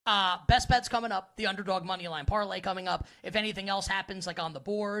Best bets coming up. The underdog money line parlay coming up. If anything else happens like on the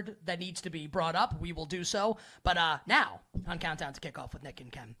board that needs to be brought up, we will do so. But now, on Countdown to Kickoff with Nick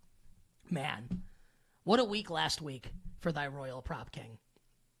and Ken. Man, what a week last week for thy Royal Prop King.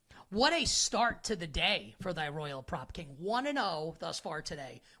 What a start to the day for thy Royal Prop King. 1-0 thus far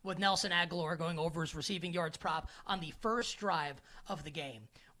today, with Nelson Aguilar going over his receiving yards prop on the first drive of the game.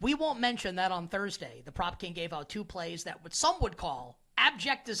 We won't mention that on Thursday, the Prop King gave out 2 plays that some would call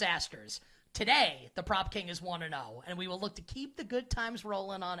abject disasters. Today, the Prop King is 1-0, and we will look to keep the good times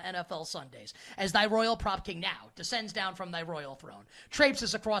rolling on NFL Sundays as thy Royal Prop King now descends down from thy royal throne,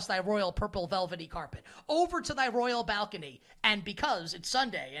 traipses across thy royal purple velvety carpet, over to thy royal balcony, and because it's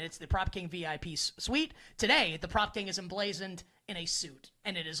Sunday and it's the Prop King VIP suite, today the Prop King is emblazoned in a suit,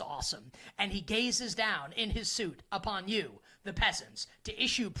 and it is awesome. And he gazes down in his suit upon you, the peasants, to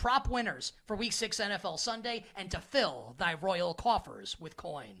issue prop winners for Week 6 NFL Sunday and to fill thy royal coffers with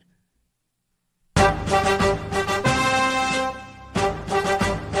coin.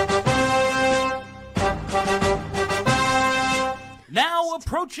 Now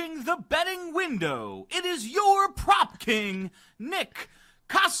approaching the betting window, it is your Prop King, Nick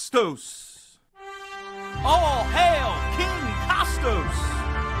Costos. All hail King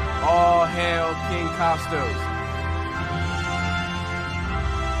Costos! All hail King Costos.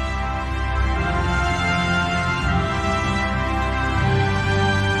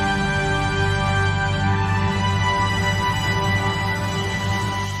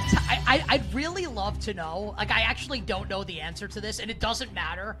 I'd really love to know, like, I actually don't know the answer to this, and it doesn't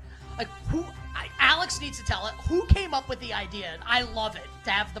matter. Like, Alex needs to tell it. Who came up with the idea? I love it,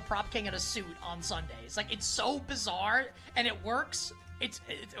 to have the Prop King in a suit on Sundays. Like, it's so bizarre, and it works. It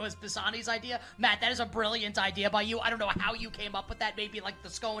was Pisani's idea. Matt, that is a brilliant idea by you. I don't know how you came up with that. Maybe like the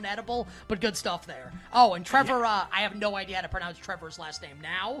scone edible, but good stuff there. Oh, and Trevor, I have no idea how to pronounce Trevor's last name.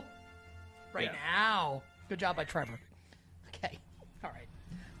 Now. Good job by Trevor. Okay. All right.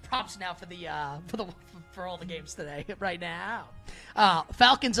 Props now for all the games today. Right now.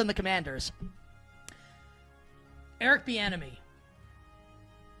 Falcons and the Commanders. Eric Bieniemy.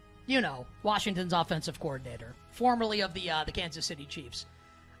 You know, Washington's offensive coordinator, formerly of the Kansas City Chiefs.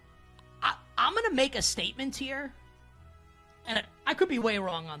 I'm going to make a statement here, and I could be way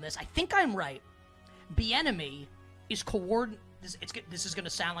wrong on this. I think I'm right. Bieniemy is this is going to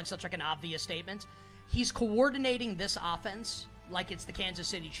sound like such like an obvious statement. He's coordinating this offense like it's the Kansas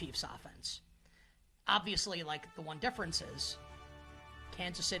City Chiefs offense. Obviously, like, the one difference is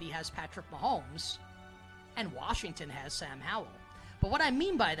Kansas City has Patrick Mahomes and Washington has Sam Howell. But what I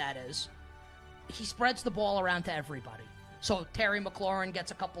mean by that is he spreads the ball around to everybody. So Terry McLaurin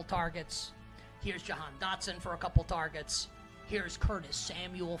gets a couple targets. Here's Jahan Dotson for a couple targets. Here's Curtis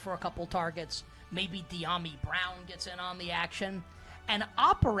Samuel for a couple targets. Maybe De'Ami Brown gets in on the action. And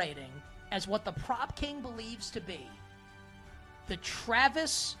operating as what the Prop King believes to be the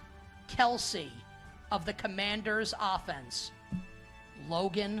Travis Kelce of the Commanders' offense,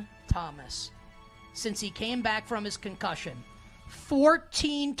 Logan Thomas. Since he came back from his concussion,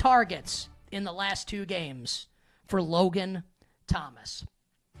 14 targets in the last 2 games for Logan Thomas.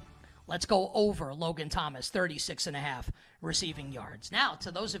 Let's go over Logan Thomas, 36.5 receiving yards. Now,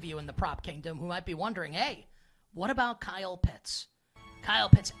 to those of you in the Prop Kingdom who might be wondering, hey, what about Kyle Pitts? Kyle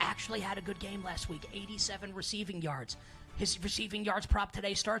Pitts actually had a good game last week, 87 receiving yards. His receiving yards prop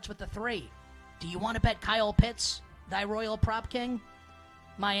today starts with a 3. Do you want to bet Kyle Pitts, thy Royal Prop King?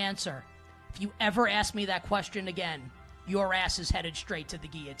 My answer, if you ever ask me that question again, your ass is headed straight to the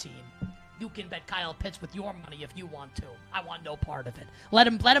guillotine. You can bet Kyle Pitts with your money if you want to. I want no part of it. Let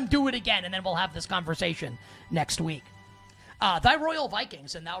him do it again, and then we'll have this conversation next week. Thy Royal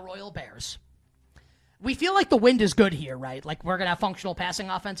Vikings and thou Royal Bears. We feel like the wind is good here, right? Like we're going to have functional passing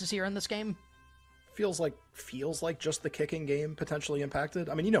offenses here in this game? Feels like just the kicking game potentially impacted.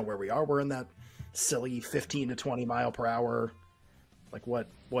 I mean, you know where we are. We're in that silly 15 to 20 mile per hour. Like what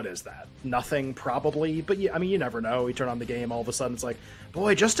is that? Nothing probably, but yeah, I mean, you never know. You turn on the game, all of a sudden it's like,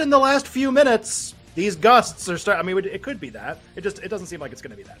 boy, just in the last few minutes, these gusts are starting. I mean, it could be that. It doesn't seem like it's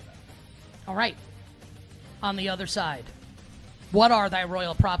going to be that bad. All right. On the other side, what are thy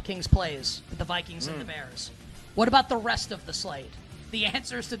Royal Prop Kings plays with the Vikings and the Bears? What about the rest of the slate? The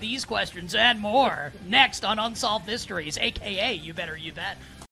answers to these questions and more next on Unsolved Mysteries, a.k.a. You Better You Bet.